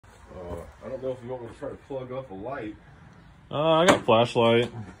I don't know if you want me to try to plug up a light. I got a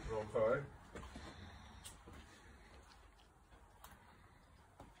flashlight. Okay.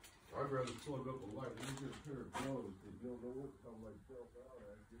 I'd rather plug up a light. You get a pair of gloves because you don't know what time might jump out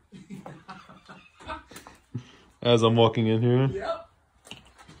at you. As I'm walking in here. Yep.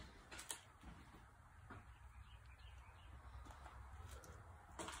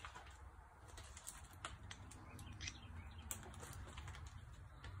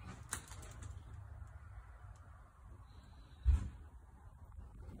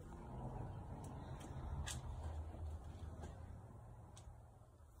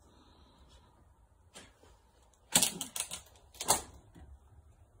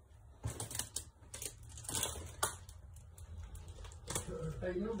 How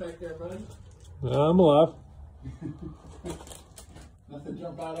you doing back there, buddy? I'm alive. Nothing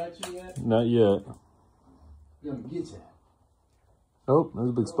jump out at you yet? Not yet. Gonna get you. Oh, there's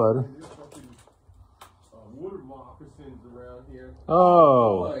a big spider. Water moccasins around here.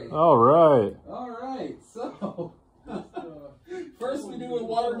 Oh, all right. All right, so first we do a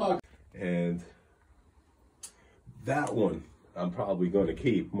water moccasins. And that one I'm probably going to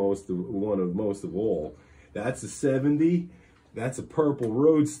keep most of all. That's a 70. That's a purple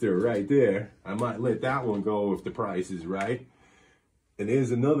roadster right there. I might let that one go if the price is right. And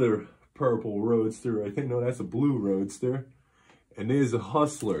there's another purple roadster. I think, no, that's a blue roadster. And there's a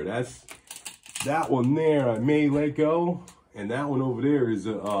hustler. That's that one there I may let go. And that one over there is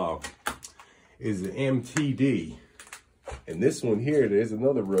an MTD. And this one here, there's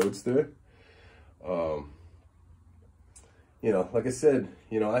another roadster. You know, like I said,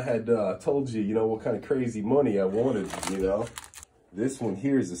 you know, I had told you, you know, what kind of crazy money I wanted, you know. This one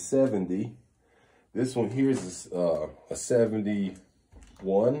here is a 70. This one here is a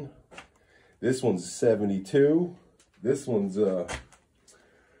 71. This one's a 72. This one's let's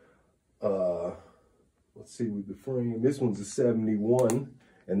see with the frame. This one's a 71,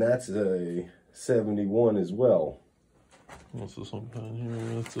 and that's a 71 as well. What's this one behind here?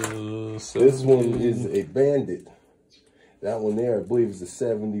 That's a 70. This one is a Bandit. That one there, I believe, is a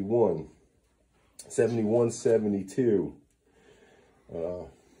 71. 71, 72.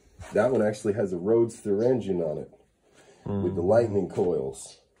 That one actually has a Roadster engine on it with the lightning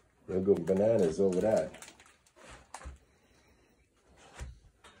coils. They'll go bananas over that.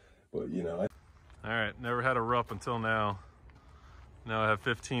 But, you know. All right, never had a Rupp until now. Now I have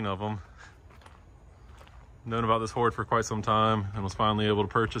 15 of them. Known about this Hoard for quite some time and was finally able to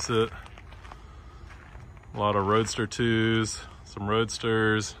purchase it. A lot of Roadster 2s, some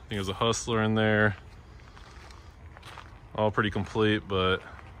Roadsters. I think there's a Hustler in there. All pretty complete, but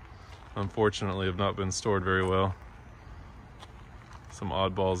unfortunately have not been stored very well. Some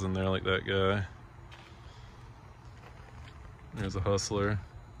oddballs in there like that guy. There's a Hustler.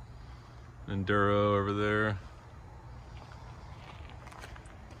 Enduro over there.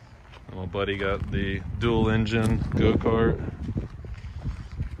 And my buddy got the dual engine go-kart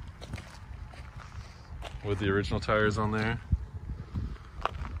with the original tires on there.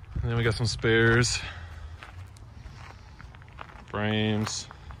 And then we got some spares, frames,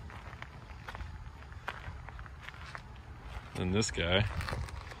 and this guy,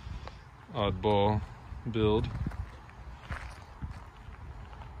 oddball build.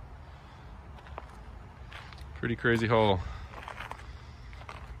 Pretty crazy haul.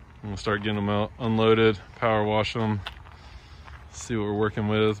 I'm gonna start getting them out, unloaded, power wash them, see what we're working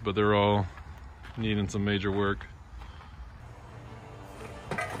with, but they're all needing some major work.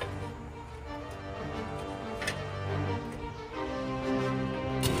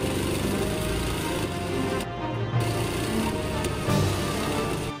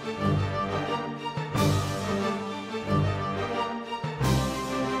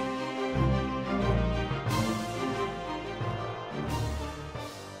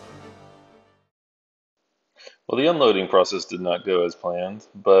 Well, the unloading process did not go as planned,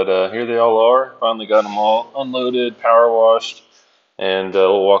 but here they all are. Finally got them all unloaded, power washed, and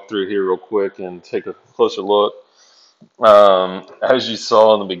we'll walk through here real quick and take a closer look. As you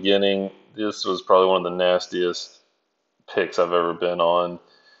saw in the beginning, this was probably one of the nastiest picks I've ever been on.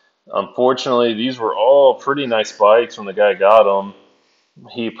 Unfortunately, these were all pretty nice bikes when the guy got them.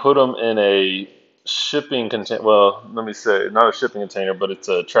 He put them in a shipping container, well, let me say, not a shipping container, but it's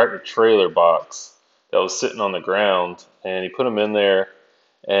a tractor trailer box that was sitting on the ground, and he put them in there,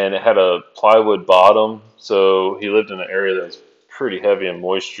 and it had a plywood bottom, so he lived in an area that was pretty heavy in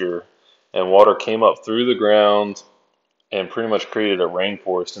moisture, and water came up through the ground and pretty much created a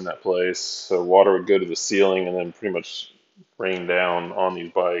rainforest in that place. So water would go to the ceiling and then pretty much rain down on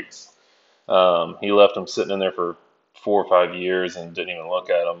these bikes. He left them sitting in there for 4 or 5 years and didn't even look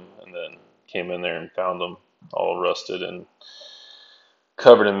at them, and then came in there and found them all rusted and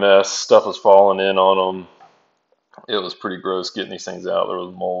covered in mess. Stuff was falling in on them. It was pretty gross getting these things out. There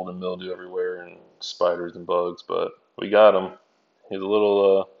was mold and mildew everywhere and spiders and bugs, but we got him. He was a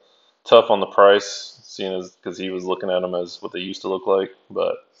little tough on the price, seeing as because he was looking at them as what they used to look like,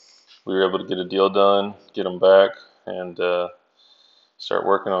 but we were able to get a deal done, get them back, and start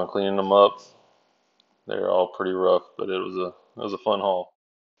working on cleaning them up. They're all pretty rough, but it was a fun haul.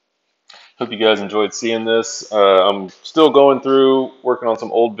 Hope you guys enjoyed seeing this. I'm still going through working on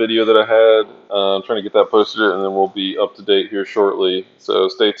some old video that I had. I'm trying to get that posted, and then we'll be up to date here shortly. So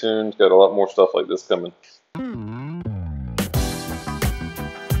stay tuned. Got a lot more stuff like this coming.